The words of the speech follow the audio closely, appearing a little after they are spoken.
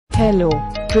Hello,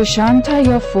 Prashantha,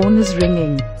 your phone is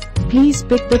ringing. Please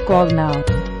pick the call now.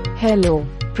 Hello,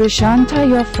 Prashantha,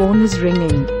 your phone is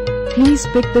ringing. Please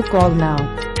pick the call now.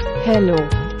 Hello,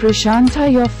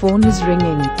 Prashantha, your phone is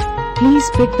ringing. Please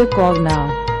pick the call now.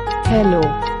 Hello,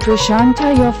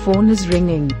 Prashantha, your phone is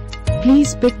ringing.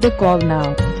 Please pick the call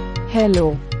now.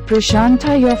 Hello,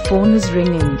 Prashantha, your phone is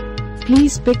ringing.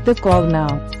 Please pick the call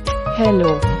now.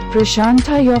 Hello,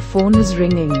 Prashantha, your phone is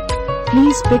ringing.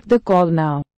 Please pick the call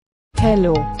now.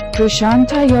 Hello,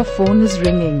 Prashantha, your phone is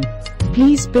ringing.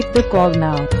 Please pick the call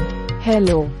now.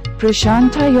 Hello,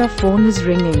 Prashantha, your phone is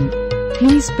ringing.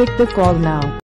 Please pick the call now.